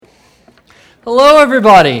Hello,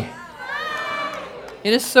 everybody.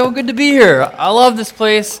 It is so good to be here. I love this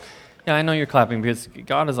place. Yeah, I know you're clapping because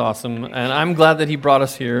God is awesome, and I'm glad that He brought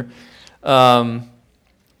us here. So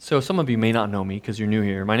some of you may not know me because you're new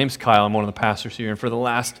here. My name's Kyle. I'm one of the pastors here, and for the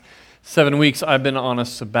last 7 weeks, I've been on a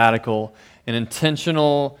sabbatical, an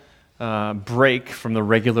intentional break from the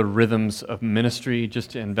regular rhythms of ministry,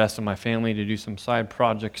 just to invest in my family, to do some side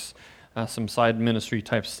projects, some side ministry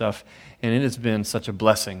type stuff, and it has been such a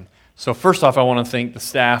blessing. So first off, I want to thank the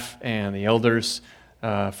staff and the elders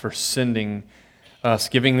for sending us,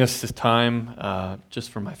 giving this time just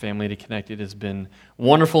for my family to connect. It has been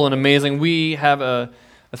wonderful and amazing. We have a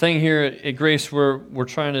thing here at Grace where we're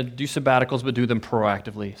trying to do sabbaticals, but do them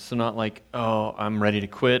proactively. So not like, oh, I'm ready to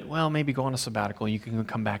quit. Well, maybe go on a sabbatical. You can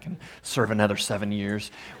come back and serve another 7 years.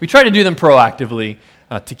 We try to do them proactively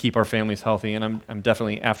to keep our families healthy. And I'm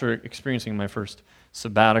definitely, after experiencing my first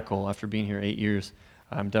sabbatical, after being here 8 years,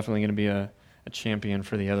 I'm definitely going to be a champion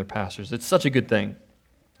for the other pastors. It's such a good thing.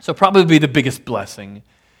 So probably the biggest blessing.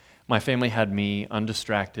 My family had me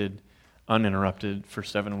undistracted, uninterrupted for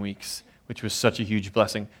 7 weeks, which was such a huge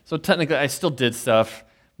blessing. So technically, I still did stuff,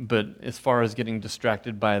 but as far as getting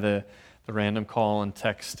distracted by the random call and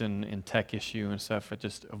text and tech issue and stuff, I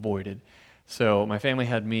just avoided. So my family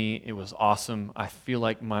had me. It was awesome. I feel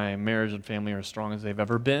like my marriage and family are as strong as they've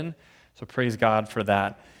ever been. So praise God for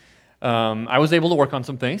that. I was able to work on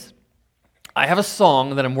some things. I have a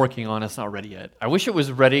song that I'm working on. It's not ready yet. I wish it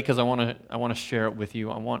was ready because I want to share it with you.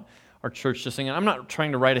 I want our church to sing it. I'm not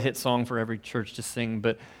trying to write a hit song for every church to sing,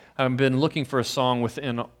 but I've been looking for a song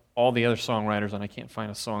within all the other songwriters, and I can't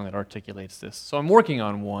find a song that articulates this. So I'm working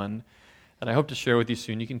on one that I hope to share with you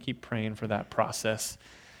soon. You can keep praying for that process.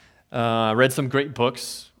 I read some great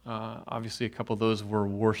books. Obviously, a couple of those were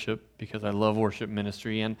worship because I love worship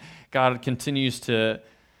ministry, and God continues to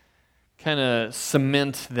kind of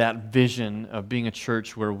cement that vision of being a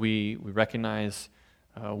church where we recognize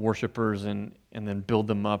worshipers and then build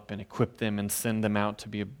them up and equip them and send them out to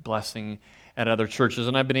be a blessing at other churches.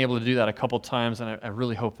 And I've been able to do that a couple times, and I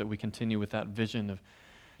really hope that we continue with that vision of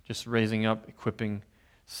just raising up, equipping,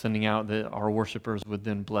 sending out, that our worshipers would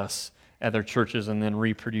then bless other churches and then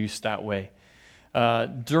reproduce that way.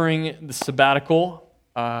 During the sabbatical,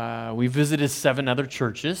 we visited 7 other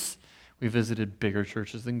churches. We visited bigger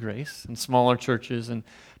churches than Grace and smaller churches and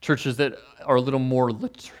churches that are a little more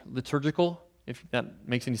liturgical, if that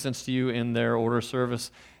makes any sense to you, in their order of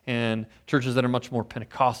service, and churches that are much more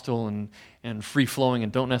Pentecostal and free-flowing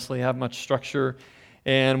and don't necessarily have much structure.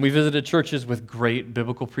 And we visited churches with great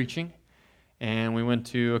biblical preaching, and we went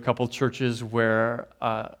to a couple churches where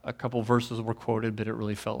a couple verses were quoted, but it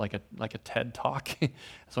really felt like a TED Talk.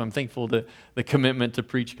 So I'm thankful to the commitment to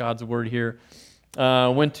preach God's word here.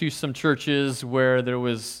 Went to some churches where there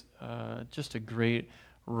was just a great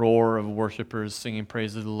roar of worshipers singing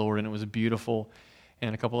praise to the Lord, and it was beautiful.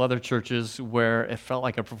 And a couple other churches where it felt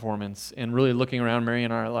like a performance. And really looking around, Mary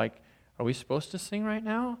and I are like, are we supposed to sing right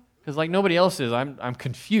now? Because like nobody else is. I'm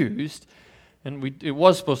confused. And it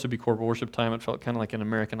was supposed to be corporate worship time. It felt kind of like an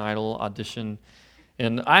American Idol audition.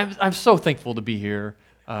 And I'm so thankful to be here.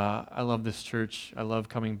 I love this church. I love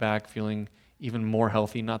coming back, feeling even more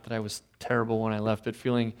healthy. Not that I was terrible when I left, but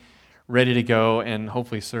feeling ready to go and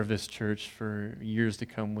hopefully serve this church for years to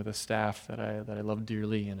come with a staff that I love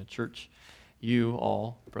dearly, and a church, you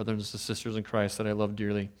all, brothers and sisters in Christ, that I love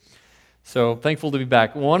dearly. So thankful to be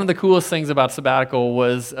back. One of the coolest things about sabbatical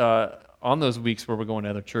was on those weeks where we're going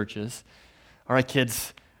to other churches. All right,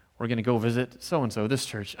 kids, we're going to go visit so-and-so, this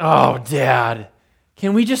church. Oh, Dad,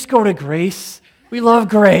 can we just go to Grace? We love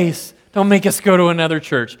Grace. Don't make us go to another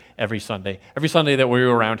church every Sunday. Every Sunday that we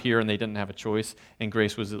were around here and they didn't have a choice, and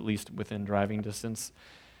Grace was at least within driving distance.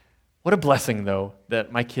 What a blessing, though,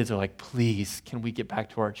 that my kids are like, please, can we get back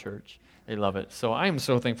to our church? They love it. So I am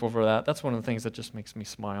so thankful for that. That's one of the things that just makes me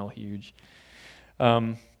smile huge.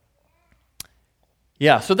 So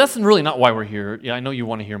that's really not why we're here. Yeah, I know you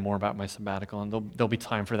want to hear more about my sabbatical, and there'll be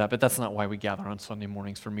time for that, but that's not why we gather on Sunday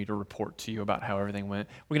mornings, for me to report to you about how everything went.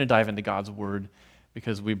 We're going to dive into God's Word,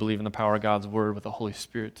 because we believe in the power of God's Word with the Holy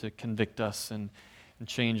Spirit to convict us and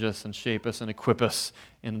change us and shape us and equip us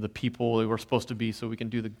into the people that we're supposed to be, so we can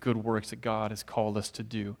do the good works that God has called us to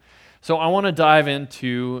do. So I want to dive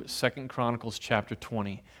into 2 Chronicles chapter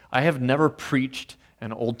 20. I have never preached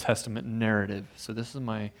an Old Testament narrative, so this is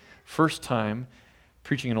my first time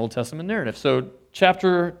preaching an Old Testament narrative. So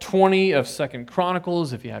chapter 20 of 2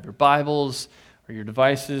 Chronicles, if you have your Bibles or your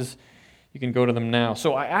devices, you can go to them now.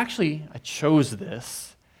 So I chose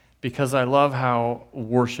this because I love how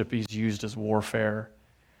worship is used as warfare.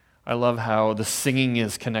 I love how the singing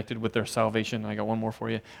is connected with their salvation. I got one more for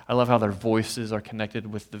you. I love how their voices are connected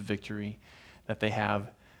with the victory. that they have.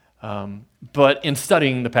 But in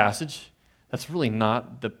studying the passage, that's really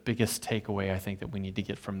not the biggest takeaway I think that we need to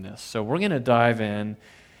get from this. So we're going to dive in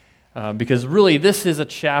because really this is a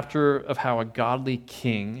chapter of how a godly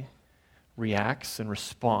king reacts and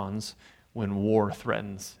responds when war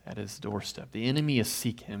threatens at his doorstep. The enemy is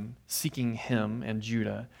seeking him and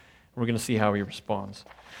Judah. We're going to see how he responds.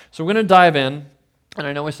 So we're going to dive in, and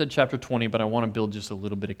I know I said chapter 20, but I want to build just a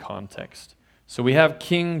little bit of context. So we have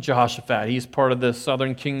King Jehoshaphat. He's part of the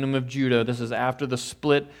southern kingdom of Judah. This is after the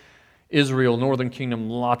split Israel, northern kingdom,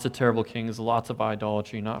 lots of terrible kings, lots of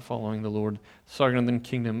idolatry, not following the Lord. Southern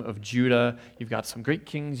kingdom of Judah, you've got some great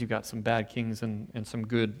kings, you've got some bad kings, and some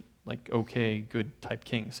good, good type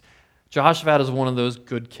kings. Jehoshaphat is one of those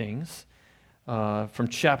good kings. From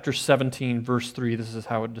chapter 17, verse 3, this is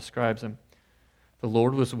how it describes him. The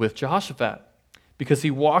Lord was with Jehoshaphat because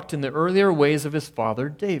he walked in the earlier ways of his father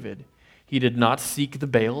David. He did not seek the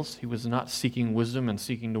Baals. He was not seeking wisdom and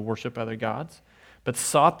seeking to worship other gods, but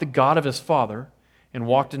sought the God of his father and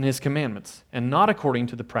walked in his commandments, and not according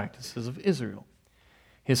to the practices of Israel.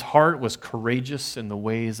 His heart was courageous in the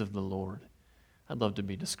ways of the Lord. I'd love to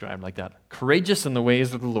be described like that. Courageous in the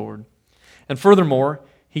ways of the Lord. And furthermore,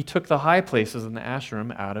 he took the high places in the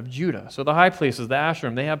Asherim out of Judah. So the high places, the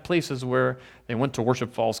Asherim, they have places where they went to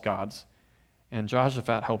worship false gods. And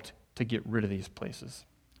Jehoshaphat helped to get rid of these places.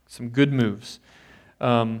 Some good moves.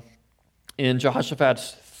 In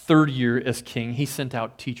Jehoshaphat's third year as king, he sent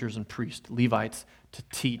out teachers and priests, Levites, to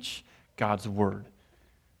teach God's word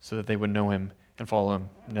so that they would know him and follow him.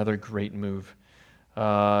 Another great move.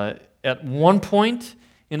 At one point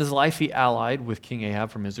in his life, he allied with King Ahab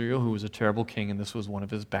from Israel, who was a terrible king, and this was one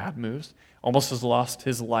of his bad moves. Almost has lost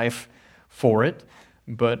his life for it.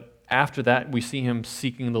 But after that, we see him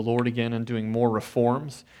seeking the Lord again and doing more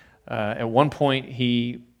reforms. At one point,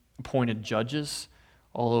 he appointed judges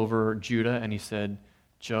all over Judah, and he said,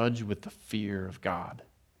 judge with the fear of God.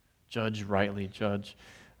 Judge rightly, judge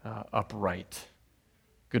upright.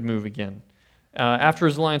 Good move again. After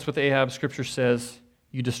his alliance with Ahab, Scripture says,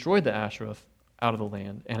 you destroyed the Asherah out of the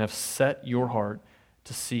land and have set your heart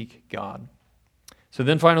to seek God. So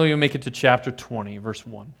then finally we make it to chapter 20, verse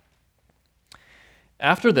 1.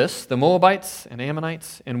 After this, the Moabites and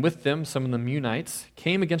Ammonites, and with them some of the Meunites,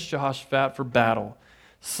 came against Jehoshaphat for battle.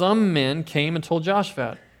 Some men came and told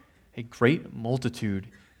Jehoshaphat, a great multitude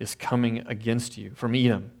is coming against you from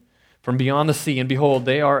Edom, from beyond the sea, and behold,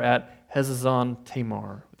 they are at Hazazon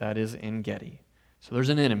Tamar, that is En Gedi. So there's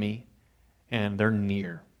an enemy, and they're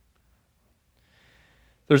near.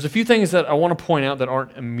 There's a few things that I want to point out that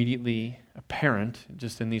aren't immediately apparent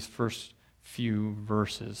just in these first few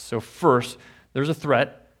verses. So first, there's a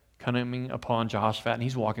threat coming upon Jehoshaphat, and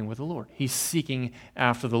he's walking with the Lord. He's seeking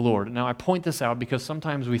after the Lord. Now, I point this out because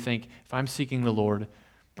sometimes we think, if I'm seeking the Lord,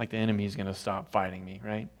 like the enemy is going to stop fighting me,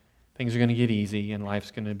 right? Things are going to get easy, and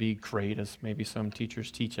life's going to be great, as maybe some teachers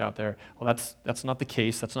teach out there. Well, that's not the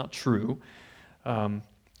case. That's not true.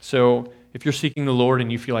 So if you're seeking the Lord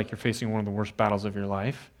and you feel like you're facing one of the worst battles of your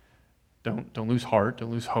life, don't lose heart, don't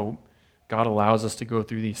lose hope. God allows us to go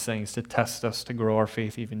through these things to test us, to grow our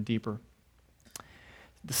faith even deeper.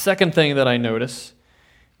 The second thing that I notice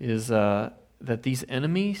is that these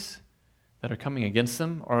enemies that are coming against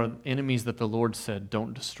them are enemies that the Lord said,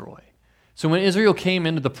 don't destroy. So when Israel came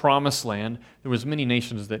into the promised land, there was many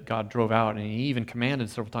nations that God drove out, and he even commanded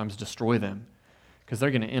several times, destroy them, because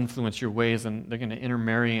they're going to influence your ways, and they're going to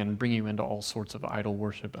intermarry and bring you into all sorts of idol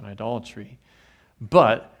worship and idolatry.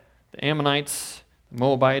 But the Ammonites, the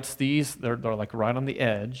Moabites, they're like right on the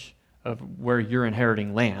edge of where you're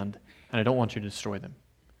inheriting land, and I don't want you to destroy them.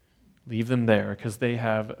 Leave them there because they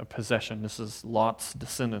have a possession. This is Lot's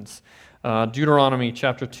descendants. Deuteronomy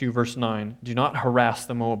chapter 2, verse 9. Do not harass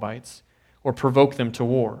the Moabites or provoke them to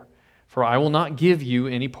war, for I will not give you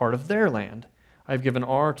any part of their land. I have given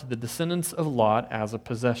Ar to the descendants of Lot as a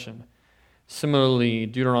possession. Similarly,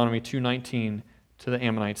 Deuteronomy 2:19 to the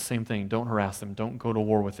Ammonites, same thing. Don't harass them. Don't go to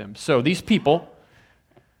war with them. So these people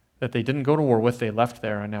that they didn't go to war with, they left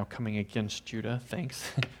there, are now coming against Judah.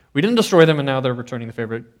 Thanks. We didn't destroy them, and now they're returning the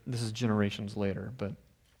favor. This is generations later, but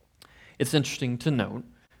it's interesting to note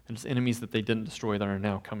that it's enemies that they didn't destroy that are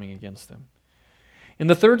now coming against them. And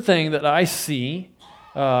the third thing that I see,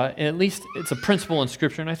 at least it's a principle in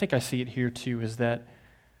Scripture, and I think I see it here too, is that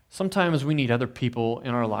sometimes we need other people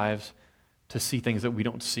in our lives to see things that we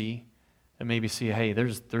don't see, and maybe see, hey,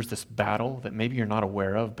 there's this battle that maybe you're not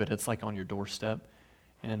aware of, but it's like on your doorstep,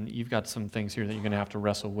 and you've got some things here that you're going to have to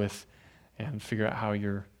wrestle with and figure out how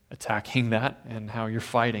you're attacking that and how you're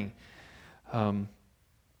fighting.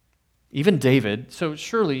 Even David, so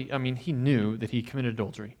surely, he knew that he committed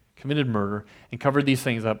adultery, committed murder, and covered these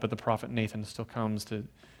things up, but the prophet Nathan still comes to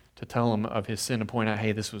tell him of his sin and point out,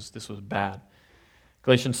 hey, this was bad.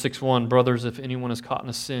 Galatians 6:1, brothers, if anyone is caught in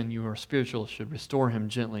a sin, you who are spiritual should restore him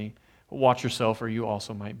gently. But watch yourself, or you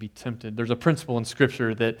also might be tempted. There's a principle in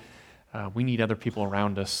Scripture that we need other people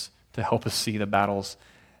around us to help us see the battles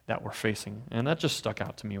that we're facing. And that just stuck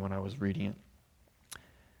out to me when I was reading it.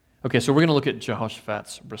 Okay, so we're going to look at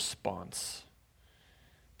Jehoshaphat's response.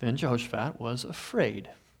 Then Jehoshaphat was afraid.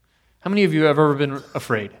 How many of you have ever been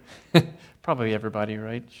afraid? Probably everybody,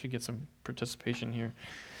 right? Should get some participation here.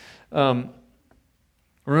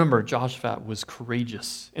 Remember, Jehoshaphat was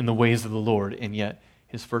courageous in the ways of the Lord, and yet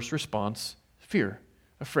his first response, fear,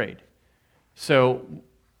 afraid. So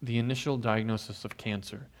the initial diagnosis of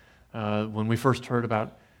cancer, when we first heard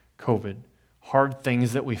about COVID, hard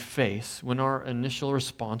things that we face, when our initial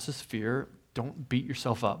response is fear, don't beat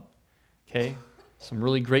yourself up, okay? Some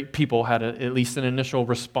really great people had at least an initial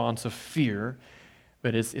response of fear,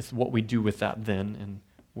 but it's what we do with that then and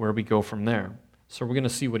where we go from there. So we're going to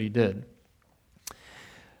see what he did.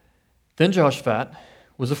 Then Jehoshaphat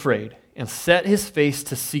was afraid and set his face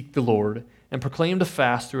to seek the Lord and proclaimed a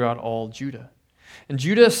fast throughout all Judah. And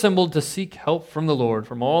Judah assembled to seek help from the Lord.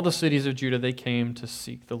 From all the cities of Judah they came to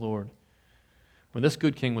seek the Lord. When this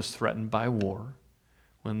good king was threatened by war,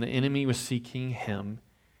 when the enemy was seeking him,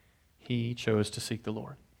 he chose to seek the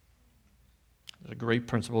Lord. There's a great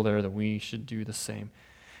principle there that we should do the same.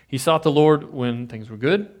 He sought the Lord when things were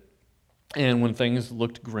good and when things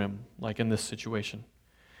looked grim, like in this situation.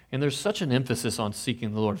 And there's such an emphasis on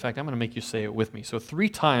seeking the Lord. In fact, I'm going to make you say it with me. So 3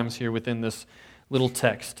 times here within this little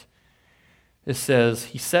text, it says,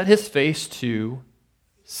 he set his face to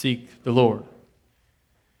seek the Lord.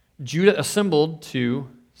 Judah assembled to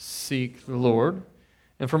seek the Lord.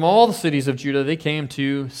 And from all the cities of Judah, they came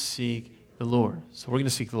to seek the Lord. So we're going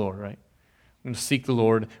to seek the Lord, right? We're going to seek the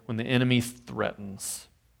Lord when the enemy threatens.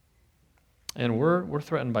 And we're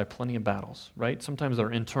threatened by plenty of battles, right? Sometimes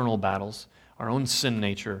our internal battles, our own sin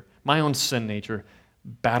nature, my own sin nature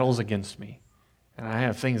battles against me. And I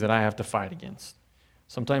have things that I have to fight against.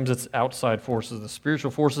 Sometimes it's outside forces, the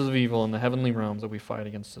spiritual forces of evil in the heavenly realms that we fight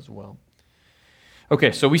against as well.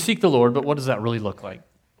 Okay, so we seek the Lord, but what does that really look like?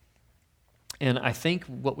 And I think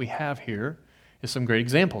what we have here is some great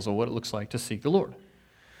examples of what it looks like to seek the Lord.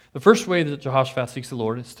 The first way that Jehoshaphat seeks the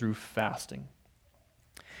Lord is through fasting.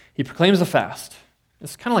 He proclaims a fast.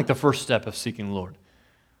 It's kind of like the first step of seeking the Lord.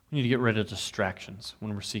 We need to get rid of distractions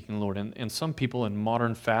when we're seeking the Lord. And some people in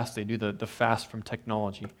modern fast, they do the fast from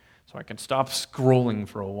technology. So I can stop scrolling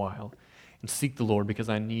for a while and seek the Lord because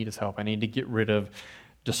I need his help. I need to get rid of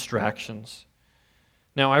distractions.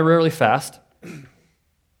 Now, I rarely fast,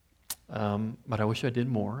 but I wish I did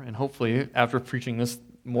more. And hopefully, after preaching this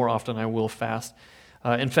more often, I will fast.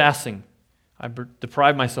 In fasting, I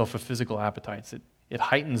deprive myself of physical appetites. It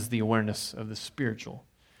heightens the awareness of the spiritual.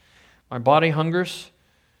 My body hungers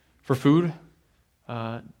for food,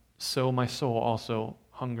 so my soul also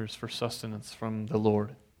hungers for sustenance from the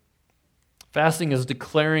Lord. Fasting is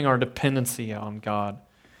declaring our dependency on God.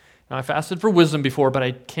 Now, I fasted for wisdom before, but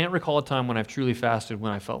I can't recall a time when I've truly fasted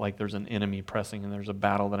when I felt like there's an enemy pressing and there's a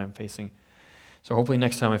battle that I'm facing. So hopefully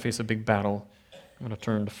next time I face a big battle, I'm going to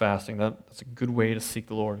turn to fasting. That's a good way to seek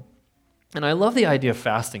the Lord. And I love the idea of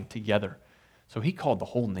fasting together. So he called the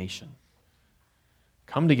whole nation.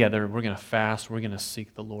 Come together, we're going to fast, we're going to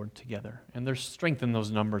seek the Lord together. And there's strength in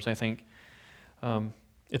those numbers, I think.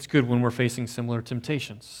 It's good when we're facing similar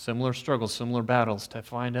temptations, similar struggles, similar battles, to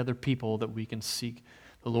find other people that we can seek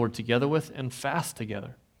the Lord together with and fast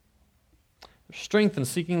together. There's strength in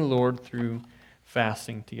seeking the Lord through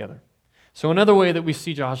fasting together. So another way that we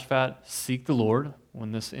see Jehoshaphat seek the Lord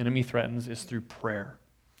when this enemy threatens is through prayer.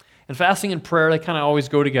 And fasting and prayer, they kind of always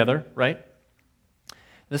go together, right?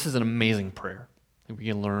 This is an amazing prayer that we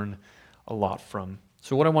can learn a lot from.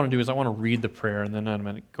 So what I want to do is I want to read the prayer, and then I'm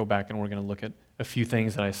going to go back and we're going to look at a few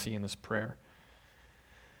things that I see in this prayer.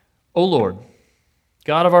 O Lord,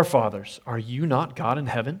 God of our fathers, are you not God in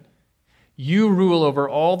heaven? You rule over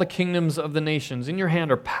all the kingdoms of the nations. In your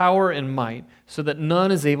hand are power and might, so that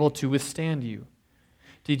none is able to withstand you.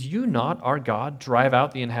 Did you not, our God, drive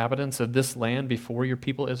out the inhabitants of this land before your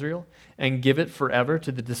people Israel, and give it forever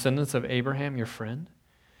to the descendants of Abraham, your friend?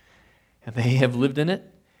 And they have lived in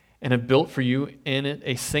it, and have built for you in it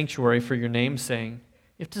a sanctuary for your name, saying,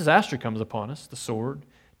 if disaster comes upon us, the sword,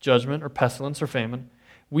 judgment, or pestilence, or famine,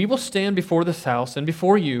 we will stand before this house and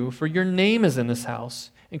before you, for your name is in this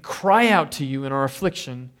house, and cry out to you in our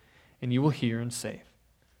affliction, and you will hear and save.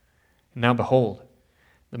 And now behold,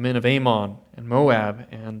 the men of Ammon and Moab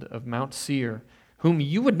and of Mount Seir, whom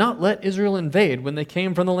you would not let Israel invade when they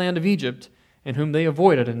came from the land of Egypt, and whom they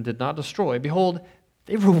avoided and did not destroy, behold,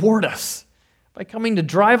 they reward us by coming to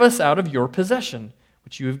drive us out of your possession,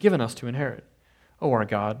 which you have given us to inherit. O our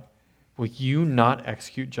God, will you not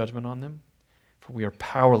execute judgment on them? For we are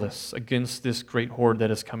powerless against this great horde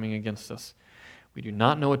that is coming against us. We do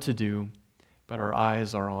not know what to do, but our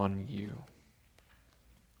eyes are on you.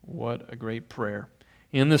 What a great prayer.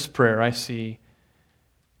 In this prayer, I see,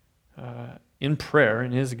 in prayer,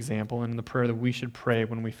 in his example, and in the prayer that we should pray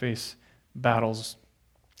when we face battles,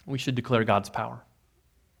 we should declare God's power.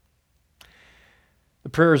 The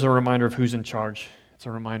prayer is a reminder of who's in charge. It's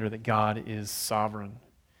a reminder that God is sovereign.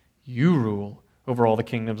 You rule over all the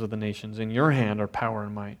kingdoms of the nations. In your hand are power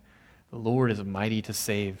and might. The Lord is mighty to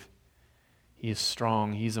save. He is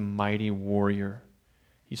strong. He's a mighty warrior.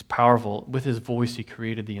 He's powerful. With his voice, he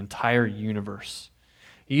created the entire universe.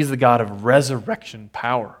 He's the God of resurrection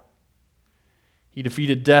power. He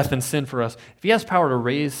defeated death and sin for us. If he has power to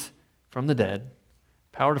raise from the dead,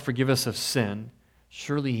 power to forgive us of sin,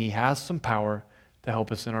 surely he has some power to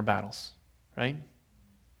help us in our battles, right?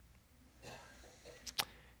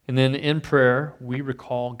 And then in prayer, we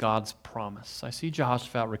recall God's promise. I see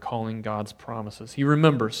Jehoshaphat recalling God's promises. He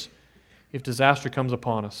remembers, if disaster comes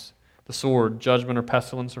upon us, the sword, judgment, or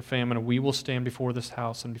pestilence, or famine, we will stand before this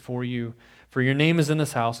house and before you. For your name is in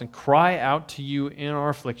this house, and cry out to you in our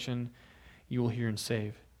affliction. You will hear and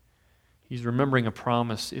save. He's remembering a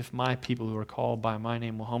promise. If my people who are called by my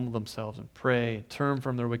name will humble themselves and pray and turn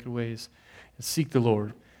from their wicked ways and seek the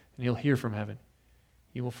Lord, and he'll hear from heaven.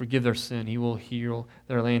 He will forgive their sin. He will heal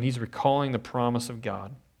their land. He's recalling the promise of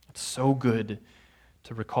God. It's so good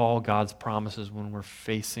to recall God's promises when we're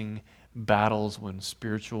facing battles, when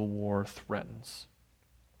spiritual war threatens.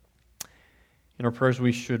 In our prayers,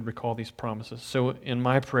 we should recall these promises. So in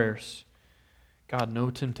my prayers, God, no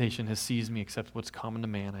temptation has seized me except what's common to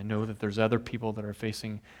man. I know that there's other people that are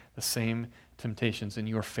facing the same temptations, and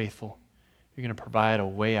you are faithful. You're going to provide a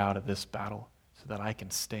way out of this battle so that I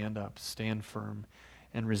can stand up, stand firm,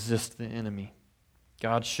 and resist the enemy.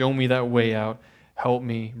 God, show me that way out. Help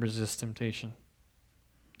me resist temptation.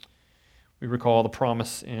 We recall the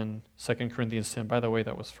promise in 2 Corinthians 10. By the way,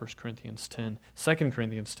 that was 1 Corinthians 10. 2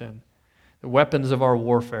 Corinthians 10. The weapons of our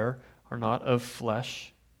warfare are not of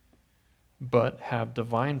flesh, but have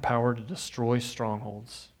divine power to destroy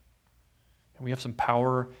strongholds. And we have some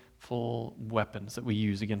powerful weapons that we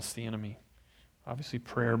use against the enemy. Obviously,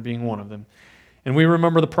 prayer being one of them. And we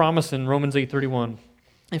remember the promise in Romans 8:31.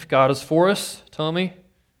 If God is for us, tell me,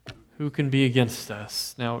 who can be against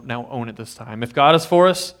us? Now own it this time. If God is for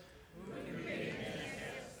us, who can be against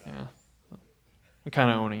us? Yeah, I'm kind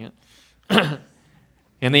of owning it.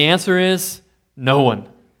 And the answer is no one.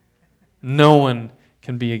 No one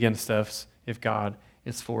can be against us if God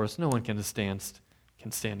is for us. No one can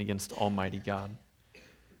stand against Almighty God.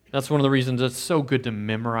 That's one of the reasons it's so good to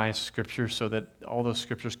memorize Scripture so that all those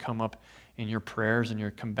Scriptures come up in your prayers and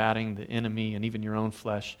you're combating the enemy and even your own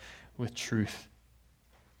flesh with truth.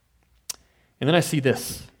 And then I see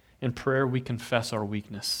this. In prayer, we confess our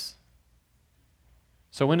weakness.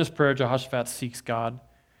 So in his prayer, Jehoshaphat seeks God.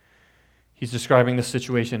 He's describing the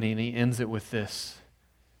situation and he ends it with this.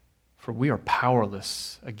 For we are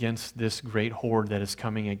powerless against this great horde that is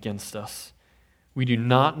coming against us. We do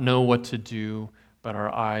not know what to do, but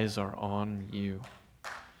our eyes are on you.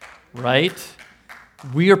 Right?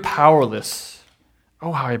 We are powerless.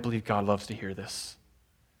 Oh, how I believe God loves to hear this.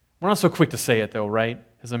 We're not so quick to say it, though, right?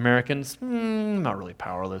 As Americans, I'm not really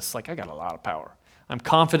powerless. Like, I got a lot of power. I'm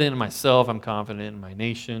confident in myself. I'm confident in my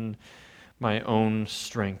nation, my own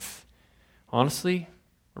strength. Honestly,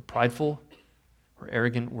 we're prideful, we're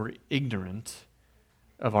arrogant, we're ignorant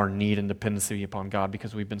of our need and dependency upon God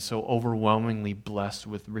because we've been so overwhelmingly blessed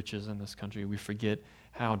with riches in this country. We forget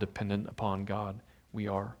how dependent upon God we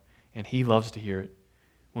are. And he loves to hear it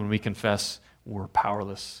when we confess we're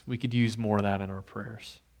powerless. We could use more of that in our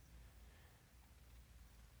prayers.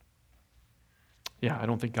 Yeah, I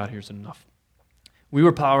don't think God hears it enough. We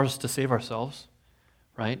were powerless to save ourselves,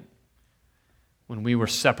 right? When we were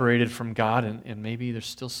separated from God, and maybe there's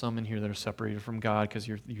still some in here that are separated from God because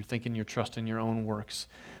you're thinking you're trusting your own works.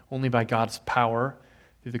 Only by God's power,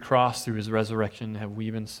 through the cross, through his resurrection, have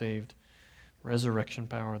we been saved. Resurrection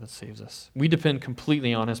power that saves us. We depend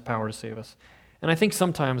completely on his power to save us. And I think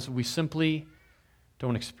sometimes we simply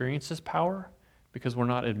don't experience his power because we're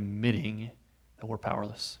not admitting that we're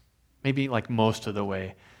powerless. Maybe like most of the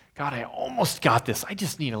way. God, I almost got this. I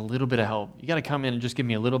just need a little bit of help. You got to come in and just give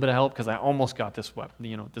me a little bit of help because I almost got this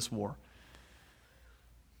weapon, this war.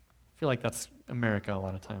 I feel like that's America a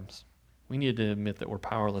lot of times. We need to admit that we're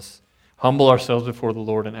powerless. Humble ourselves before the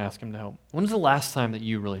Lord and ask him to help. When's the last time that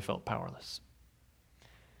you really felt powerless?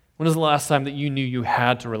 When was the last time that you knew you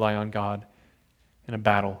had to rely on God in a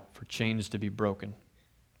battle for chains to be broken?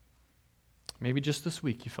 Maybe just this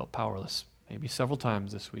week you felt powerless. Maybe several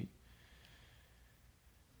times this week.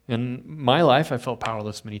 In my life, I felt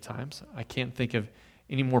powerless many times. I can't think of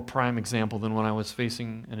any more prime example than when I was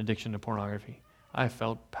facing an addiction to pornography. I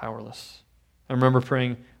felt powerless. I remember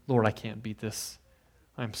praying, Lord, I can't beat this.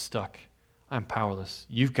 I'm stuck. I'm powerless.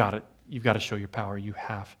 You've got it. You've got to show your power. You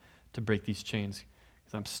have to break these chains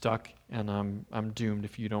because I'm stuck and I'm doomed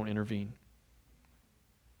if you don't intervene.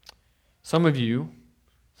 Some of you,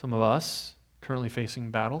 some of us, currently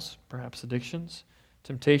facing battles, perhaps addictions,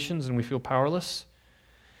 temptations, and we feel powerless.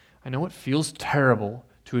 I know it feels terrible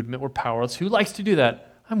to admit we're powerless. Who likes to do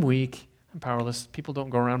that? I'm weak. I'm powerless. People don't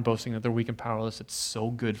go around boasting that they're weak and powerless. It's so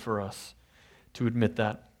good for us to admit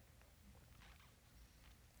that.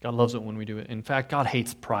 God loves it when we do it. In fact, God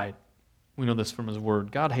hates pride. We know this from His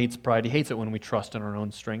Word. God hates pride. He hates it when we trust in our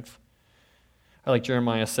own strength. I like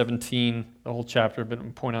Jeremiah 17, the whole chapter, but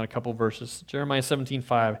I'm point out a couple verses. Jeremiah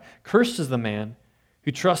 17:5. Cursed is the man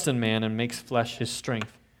who trusts in man and makes flesh his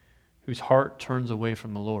strength, whose heart turns away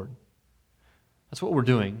from the Lord. That's what we're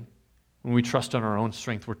doing. When we trust in our own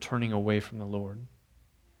strength, we're turning away from the Lord.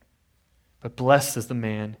 But blessed is the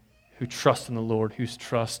man who trusts in the Lord, whose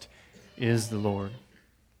trust is the Lord.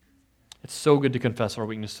 It's so good to confess our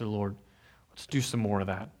weakness to the Lord. Let's do some more of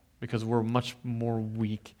that, because we're much more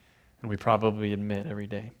weak than we probably admit every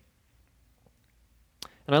day.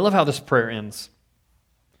 And I love how this prayer ends.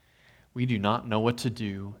 We do not know what to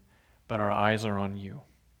do, but our eyes are on you.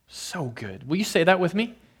 So good. Will you say that with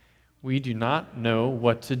me? We do not know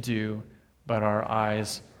what to do, but our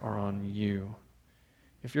eyes are on you.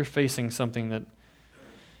 If you're facing something that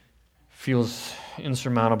feels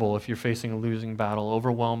insurmountable, if you're facing a losing battle,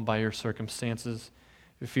 overwhelmed by your circumstances,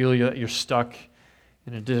 if you feel that you're stuck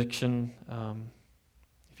in addiction,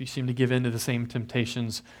 if you seem to give in to the same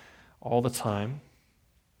temptations all the time,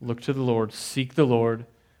 look to the Lord, seek the Lord,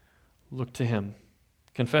 look to Him.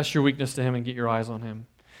 Confess your weakness to Him and get your eyes on Him.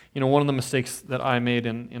 You know, one of the mistakes that I made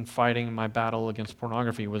in fighting my battle against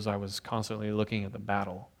pornography was I was constantly looking at the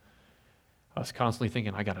battle. I was constantly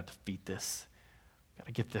thinking, I got to defeat this. Got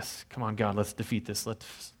to get this. Come on, God, let's defeat this.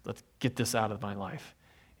 Let's get this out of my life.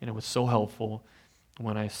 And it was so helpful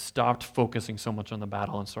when I stopped focusing so much on the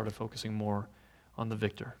battle and started focusing more on the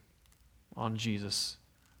victor, on Jesus.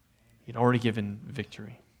 He'd already given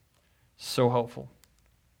victory. So helpful.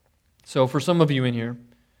 So for some of you in here,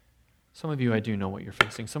 some of you I do know what you're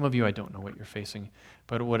facing. Some of you I don't know what you're facing.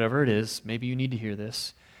 But whatever it is, maybe you need to hear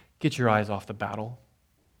this. Get your eyes off the battle.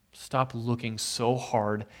 Stop looking so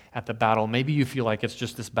hard at the battle. Maybe you feel like it's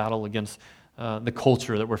just this battle against the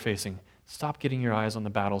culture that we're facing. Stop getting your eyes on the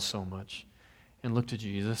battle so much and look to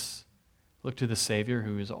Jesus. Look to the Savior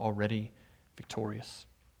who is already victorious.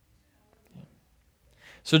 Yeah.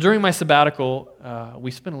 So during my sabbatical, we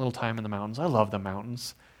spent a little time in the mountains. I love the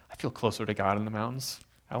mountains. I feel closer to God in the mountains.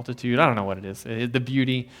 Altitude, I don't know what it is. The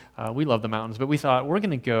beauty, we love the mountains. But we thought, we're going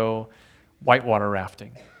to go whitewater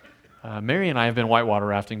rafting. Mary and I have been whitewater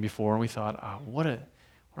rafting before, and we thought, what an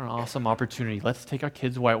awesome opportunity. Let's take our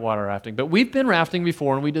kids whitewater rafting. But we've been rafting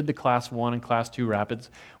before, and we did the Class 1 and Class 2 rapids,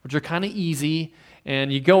 which are kind of easy,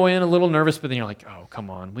 and you go in a little nervous, but then you're like, oh, come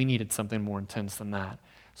on, we needed something more intense than that.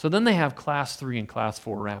 So then they have Class 3 and Class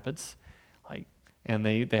 4 rapids, and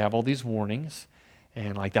they have all these warnings,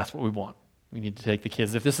 and that's what we want. We need to take the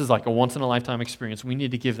kids. If this is like a once-in-a-lifetime experience, we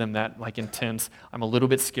need to give them that intense, I'm a little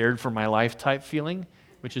bit scared for my life type feeling,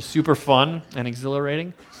 which is super fun and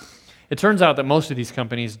exhilarating. It turns out that most of these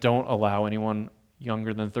companies don't allow anyone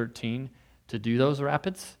younger than 13 to do those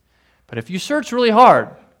rapids. But if you search really hard,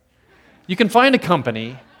 you can find a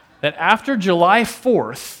company that after July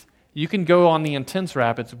 4th, you can go on the intense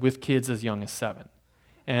rapids with kids as young as 7.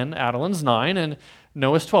 And Adeline's 9 and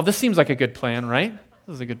Noah's 12. This seems like a good plan, right?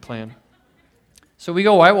 This is a good plan. So we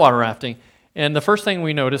go whitewater rafting, and the first thing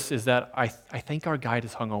we notice is that I think our guide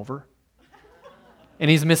is hungover, and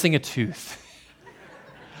he's missing a tooth.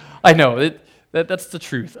 I know, that's the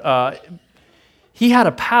truth. He had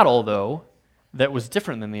a paddle, though, that was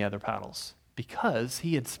different than the other paddles, because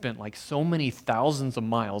he had spent so many thousands of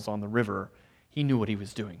miles on the river. He knew what he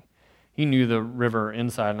was doing. He knew the river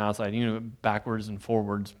inside and outside. He knew it backwards and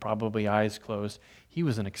forwards, probably eyes closed. He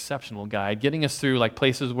was an exceptional guide, getting us through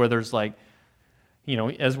places where there's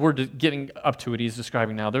as we're getting up to it, he's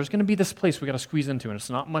describing now, there's going to be this place we got to squeeze into, and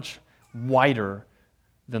it's not much wider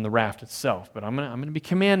than the raft itself, but I'm going to be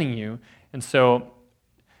commanding you. And so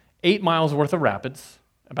 8 miles worth of rapids,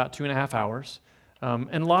 about 2.5 hours,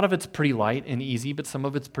 and a lot of it's pretty light and easy, but some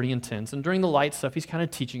of it's pretty intense. And during the light stuff, he's kind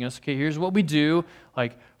of teaching us, okay, here's what we do,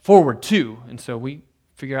 forward 2. And so we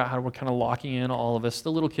figure out how we're kind of locking in all of us.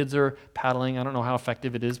 The little kids are paddling. I don't know how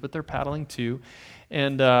effective it is, but they're paddling too.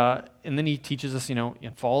 And then he teaches us,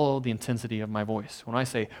 follow the intensity of my voice. When I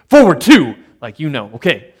say, forward 2,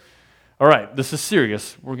 okay. All right, this is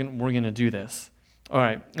serious. We're gonna do this. All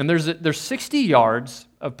right, and there's 60 yards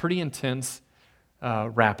of pretty intense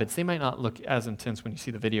rapids. They might not look as intense when you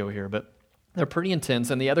see the video here, but they're pretty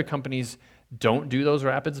intense. And the other companies don't do those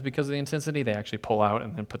rapids because of the intensity. They actually pull out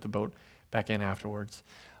and then put the boat back in afterwards.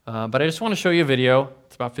 But I just want to show you a video.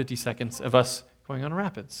 It's about 50 seconds of us going on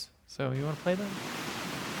rapids. So you want to play that?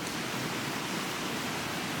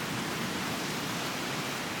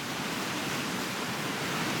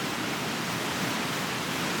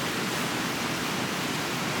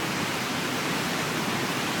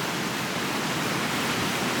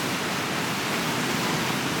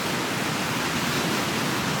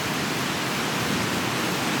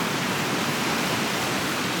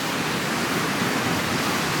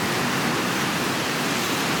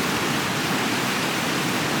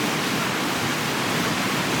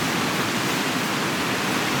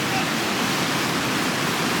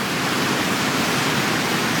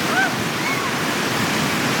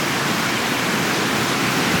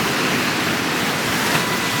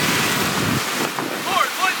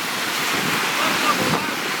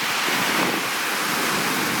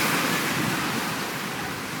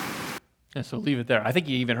 And so leave it there. I think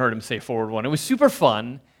you even heard him say forward 1. It was super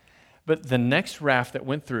fun, but the next raft that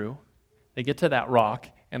went through, they get to that rock,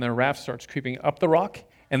 and their raft starts creeping up the rock,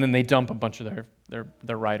 and then they dump a bunch of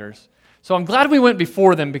their riders. So I'm glad we went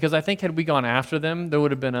before them, because I think had we gone after them, there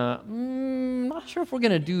would have been not sure if we're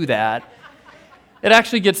going to do that. It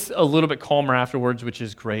actually gets a little bit calmer afterwards, which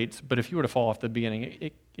is great, but if you were to fall off the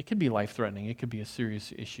beginning, it could be life-threatening. It could be a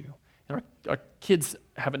serious issue. And our kids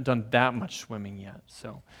haven't done that much swimming yet,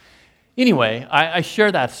 so... Anyway, I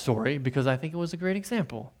share that story because I think it was a great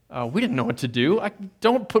example. We didn't know what to do.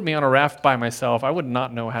 Don't put me on a raft by myself. I would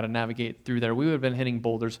not know how to navigate through there. We would have been hitting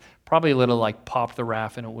boulders, probably a little popped the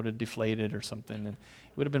raft and it would have deflated or something, and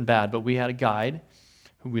it would have been bad. But we had a guide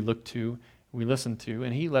who we looked to, we listened to,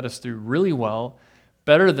 and he led us through really well,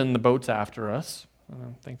 better than the boats after us.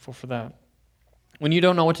 I'm thankful for that. When you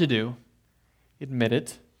don't know what to do, admit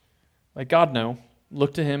it. Let God know.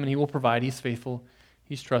 Look to him and he will provide. He's faithful.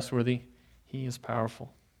 He's trustworthy. He is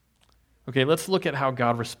powerful. Okay, let's look at how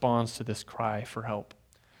God responds to this cry for help.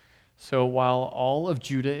 So while all of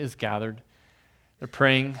Judah is gathered, they're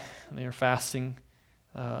praying, and they are fasting,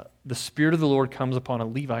 the Spirit of the Lord comes upon a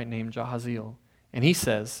Levite named Jahaziel, and he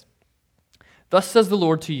says, "Thus says the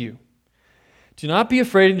Lord to you, do not be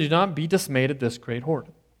afraid and do not be dismayed at this great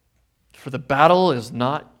horde, for the battle is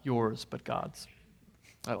not yours but God's."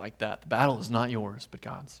 I like that. The battle is not yours but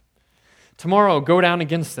God's. Tomorrow, go down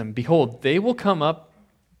against them. Behold, they will come up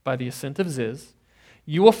by the ascent of Ziz.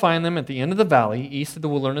 You will find them at the end of the valley, east of the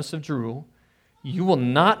wilderness of Jeruel. You will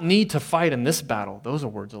not need to fight in this battle. Those are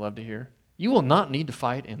words I love to hear. You will not need to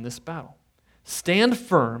fight in this battle. Stand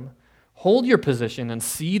firm, hold your position, and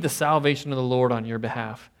see the salvation of the Lord on your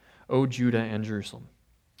behalf, O Judah and Jerusalem.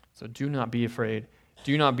 So do not be afraid.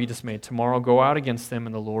 Do not be dismayed. Tomorrow, go out against them,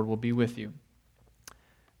 and the Lord will be with you.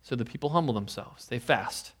 So the people humble themselves. They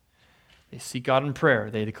fast. They seek God in prayer.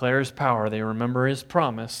 They declare his power. They remember his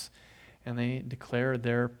promise. And they declare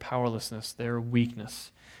their powerlessness, their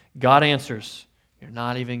weakness. God answers, you're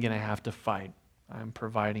not even going to have to fight. I'm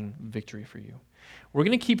providing victory for you. We're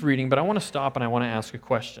going to keep reading, but I want to stop and I want to ask a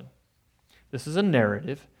question. This is a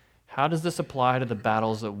narrative. How does this apply to the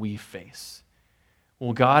battles that we face?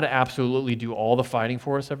 Will God absolutely do all the fighting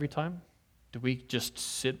for us every time? Do we just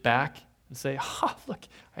sit back and say, look,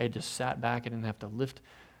 I just sat back. I didn't have to lift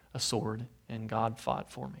a sword, and God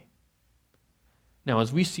fought for me. Now,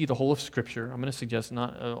 as we see the whole of Scripture, I'm going to suggest,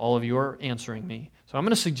 not all of you are answering me, so I'm going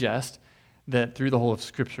to suggest that through the whole of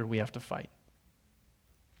Scripture, we have to fight.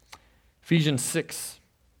 Ephesians 6,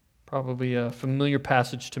 probably a familiar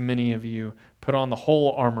passage to many of you. Put on the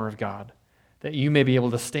whole armor of God, that you may be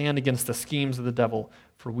able to stand against the schemes of the devil.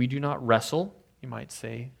 For we do not wrestle, you might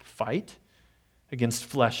say, fight against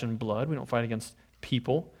flesh and blood. We don't fight against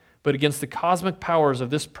people, but against the cosmic powers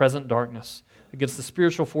of this present darkness, against the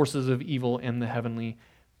spiritual forces of evil in the heavenly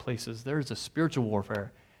places. There is a spiritual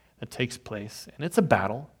warfare that takes place, and it's a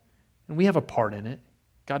battle, and we have a part in it.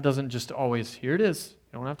 God doesn't just always, here it is,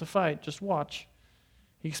 you don't have to fight, just watch.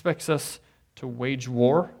 He expects us to wage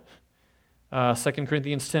war. 2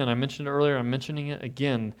 Corinthians 10, I mentioned it earlier, I'm mentioning it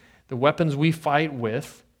again. The weapons we fight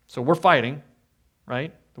with, so we're fighting,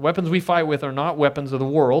 right? The weapons we fight with are not weapons of the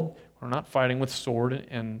world. We're not fighting with sword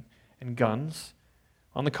and guns.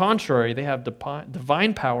 On the contrary, they have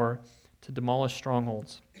divine power to demolish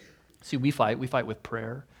strongholds. See, we fight with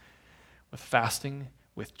prayer, with fasting,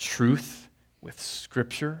 with truth, with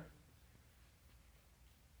Scripture.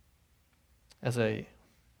 As I'm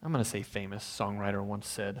going to say famous songwriter once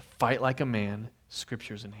said, fight like a man,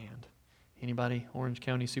 Scripture's in hand. Anybody? Orange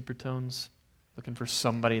County Supertones? Looking for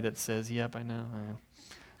somebody that says, yep, I know.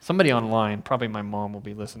 Somebody online, probably my mom will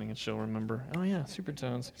be listening and she'll remember. Oh yeah,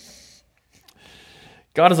 Supertones.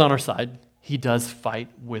 God is on our side. He does fight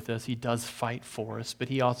with us. He does fight for us, but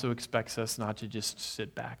he also expects us not to just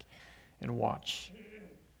sit back and watch.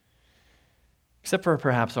 Except for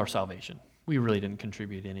perhaps our salvation. We really didn't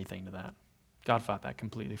contribute anything to that. God fought that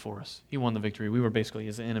completely for us. He won the victory. We were basically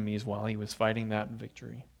his enemies while he was fighting that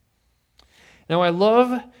victory. Now, I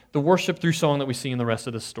love the worship through song that we see in the rest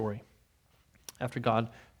of this story. After God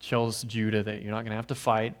tells Judah that you're not going to have to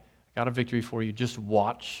fight, I got a victory for you, just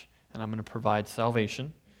watch, and I'm going to provide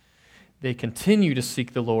salvation. They continue to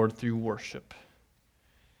seek the Lord through worship.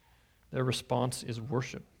 Their response is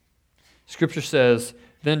worship. Scripture says,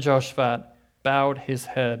 then Jehoshaphat bowed his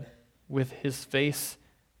head with his face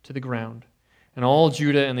to the ground. And all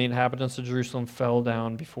Judah and the inhabitants of Jerusalem fell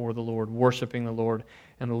down before the Lord, worshiping the Lord.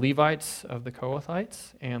 And the Levites of the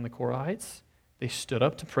Kohathites and the Korahites, they stood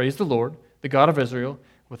up to praise the Lord, the God of Israel,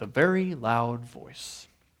 with a very loud voice.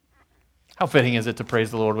 How fitting is it to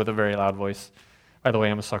praise the Lord with a very loud voice? By the way,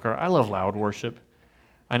 I'm a sucker. I love loud worship.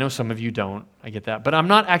 I know some of you don't. I get that. But I'm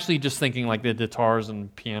not actually just thinking like the guitars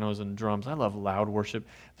and pianos and drums. I love loud worship.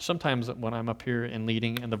 Sometimes when I'm up here and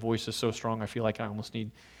leading and the voice is so strong, I feel like I almost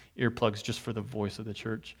need earplugs just for the voice of the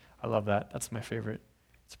church. I love that. That's my favorite.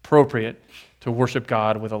 It's appropriate to worship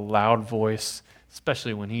God with a loud voice,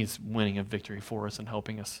 especially when he's winning a victory for us and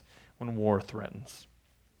helping us when war threatens.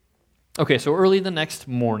 Okay, so early the next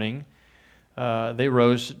morning, they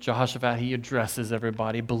rose. Jehoshaphat, he addresses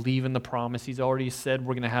everybody. Believe in the promise. He's already said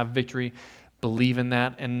we're going to have victory. Believe in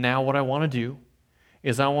that. And now what I want to do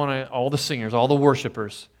is all the singers, all the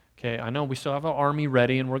worshipers, okay, I know we still have an army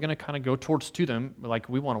ready and we're going to kind of go to them like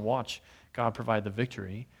we want to watch God provide the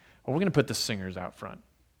victory. But we're going to put the singers out front.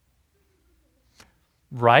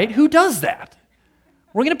 Right? Who does that?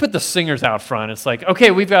 We're going to put the singers out front. It's like,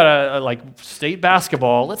 okay, we've got a state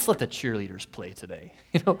basketball. Let's let the cheerleaders play today.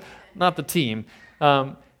 Not the team.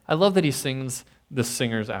 I love that he sings the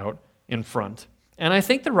singers out in front. And I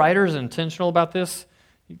think the writer is intentional about this.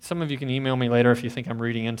 Some of you can email me later if you think I'm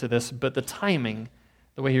reading into this. But the timing,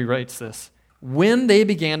 the way he writes this, when they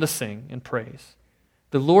began to sing and praise,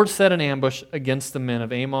 the Lord set an ambush against the men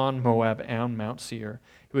of Ammon, Moab, and Mount Seir,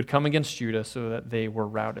 who had come against Judah so that they were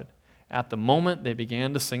routed. At the moment they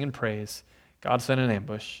began to sing and praise, God sent an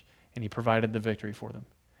ambush, and he provided the victory for them.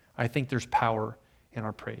 I think there's power in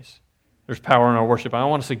our praise. There's power in our worship. I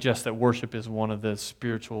want to suggest that worship is one of the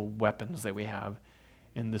spiritual weapons that we have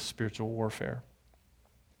in this spiritual warfare.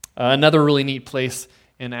 Another really neat place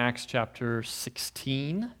in Acts chapter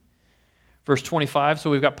 16, verse 25. So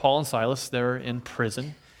we've got Paul and Silas. They're in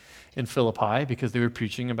prison in Philippi because they were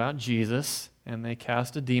preaching about Jesus. And they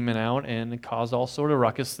cast a demon out and it caused all sort of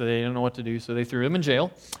ruckus that they didn't know what to do, so they threw him in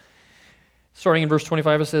jail. Starting in verse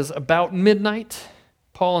 25, it says, about midnight,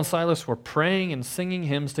 Paul and Silas were praying and singing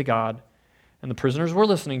hymns to God, and the prisoners were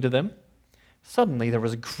listening to them. Suddenly there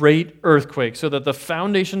was a great earthquake, so that the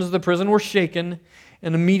foundations of the prison were shaken,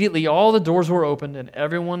 and immediately all the doors were opened, and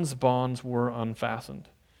everyone's bonds were unfastened.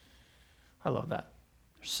 I love that.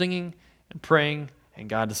 They're singing and praying, and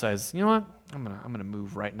God decides, you know what? I'm gonna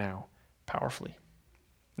move right now. Powerfully.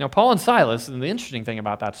 Now, Paul and Silas, and the interesting thing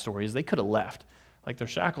about that story is they could have left. Like their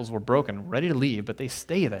shackles were broken, ready to leave, but they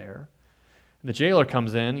stay there. And the jailer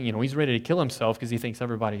comes in, he's ready to kill himself because he thinks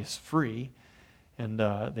everybody's free. And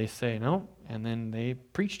they say no, and then they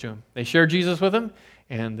preach to him. They share Jesus with him,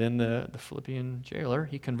 and then the Philippian jailer,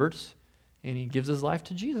 he converts, and he gives his life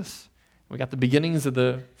to Jesus. We got the beginnings of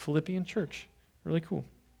the Philippian church. Really cool.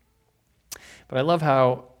 But I love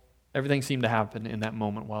how everything seemed to happen in that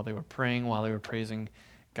moment while they were praying, while they were praising.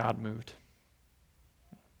 God moved.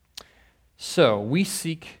 So we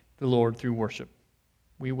seek the Lord through worship.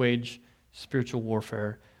 We wage spiritual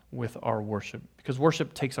warfare with our worship because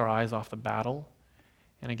worship takes our eyes off the battle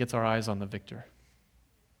and it gets our eyes on the victor.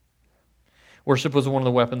 Worship was one of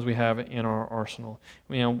the weapons we have in our arsenal.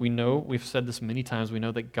 We know, we've said this many times, we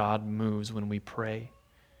know that God moves when we pray.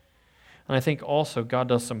 And I think also God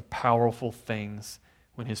does some powerful things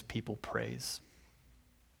when his people praise.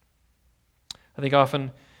 I think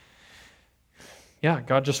often,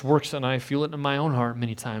 God just works, and I feel it in my own heart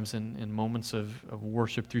many times in moments of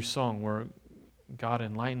worship through song where God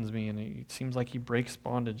enlightens me and it seems like he breaks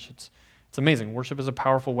bondage. It's amazing. Worship is a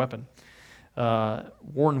powerful weapon.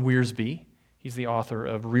 Warren Wiersbe, he's the author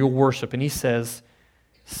of Real Worship, and he says,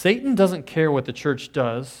 Satan doesn't care what the church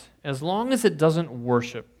does as long as it doesn't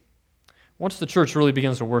worship. Once the church really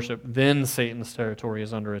begins to worship, then Satan's territory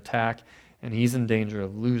is under attack, and he's in danger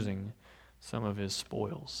of losing some of his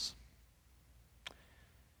spoils.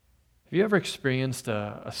 Have you ever experienced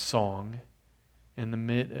a song in the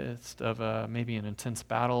midst of maybe an intense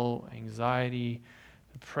battle, anxiety,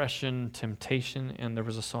 depression, temptation, and there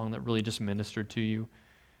was a song that really just ministered to you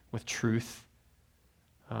with truth?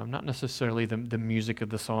 Not necessarily the music of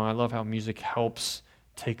the song. I love how music helps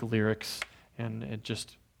take lyrics and it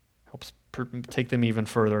just helps take them even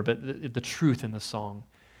further, but the truth in the song.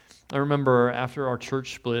 I remember after our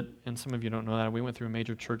church split, and some of you don't know that, we went through a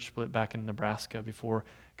major church split back in Nebraska before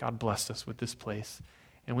God blessed us with this place.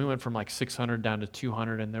 And we went from like 600 down to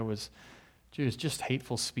 200, and there was just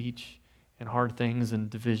hateful speech and hard things and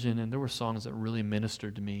division, and there were songs that really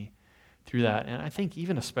ministered to me through that. And I think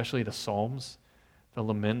even especially the Psalms, the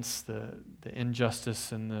laments, the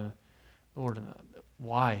injustice, and the Lord,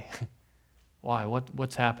 why? Why?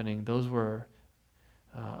 What's happening? Those were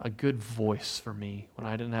a good voice for me. When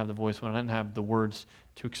I didn't have the voice, when I didn't have the words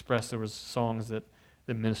to express, there was songs that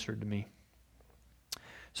ministered to me.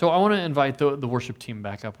 So I want to invite the worship team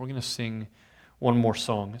back up. We're going to sing one more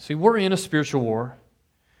song. See, we're in a spiritual war.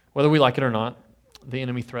 Whether we like it or not, the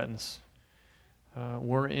enemy threatens.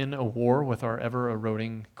 We're in a war with our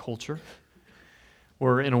ever-eroding culture.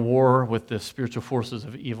 We're in a war with the spiritual forces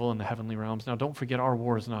of evil in the heavenly realms. Now, don't forget, our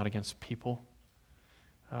war is not against people,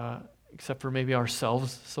 except for maybe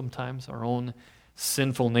ourselves sometimes, our own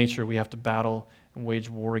sinful nature we have to battle and wage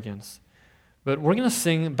war against. But we're going to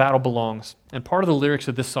sing Battle Belongs. And part of the lyrics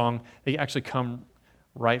of this song, they actually come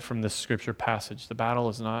right from this scripture passage. The battle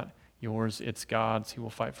is not yours, it's God's. He will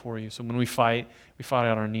fight for you. So when we fight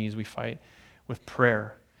on our knees. We fight with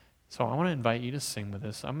prayer. So I want to invite you to sing with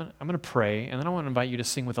us. I'm going to pray, and then I want to invite you to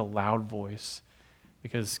sing with a loud voice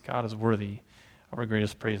because God is worthy of our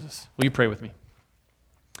greatest praises. Will you pray with me?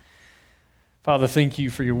 Father, thank you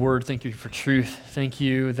for your word. Thank you for truth. Thank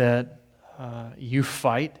you that you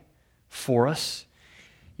fight for us.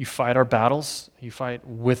 You fight our battles. You fight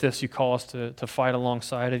with us. You call us to fight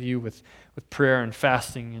alongside of you with prayer and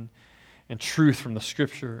fasting and truth from the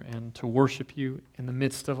Scripture and to worship you in the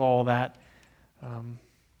midst of all that.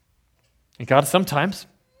 And God, sometimes,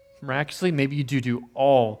 miraculously, maybe you do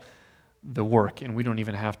all the work and we don't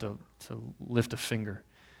even have to lift a finger.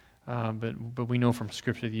 But we know from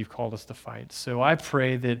Scripture that you've called us to fight. So I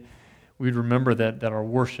pray that we'd remember that our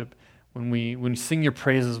worship, when we sing your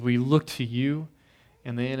praises, we look to you,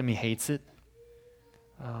 and the enemy hates it.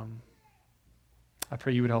 I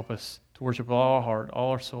pray you would help us to worship with all our heart,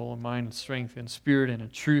 all our soul, and mind, and strength, and spirit, and in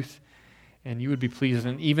truth, and you would be pleased.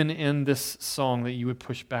 And even in this song, that you would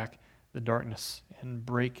push back the darkness and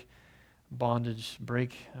break bondage,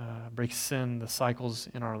 break sin, the cycles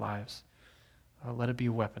in our lives. Let it be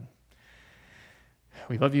a weapon.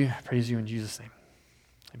 We love you. Praise you in Jesus' name.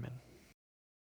 Amen.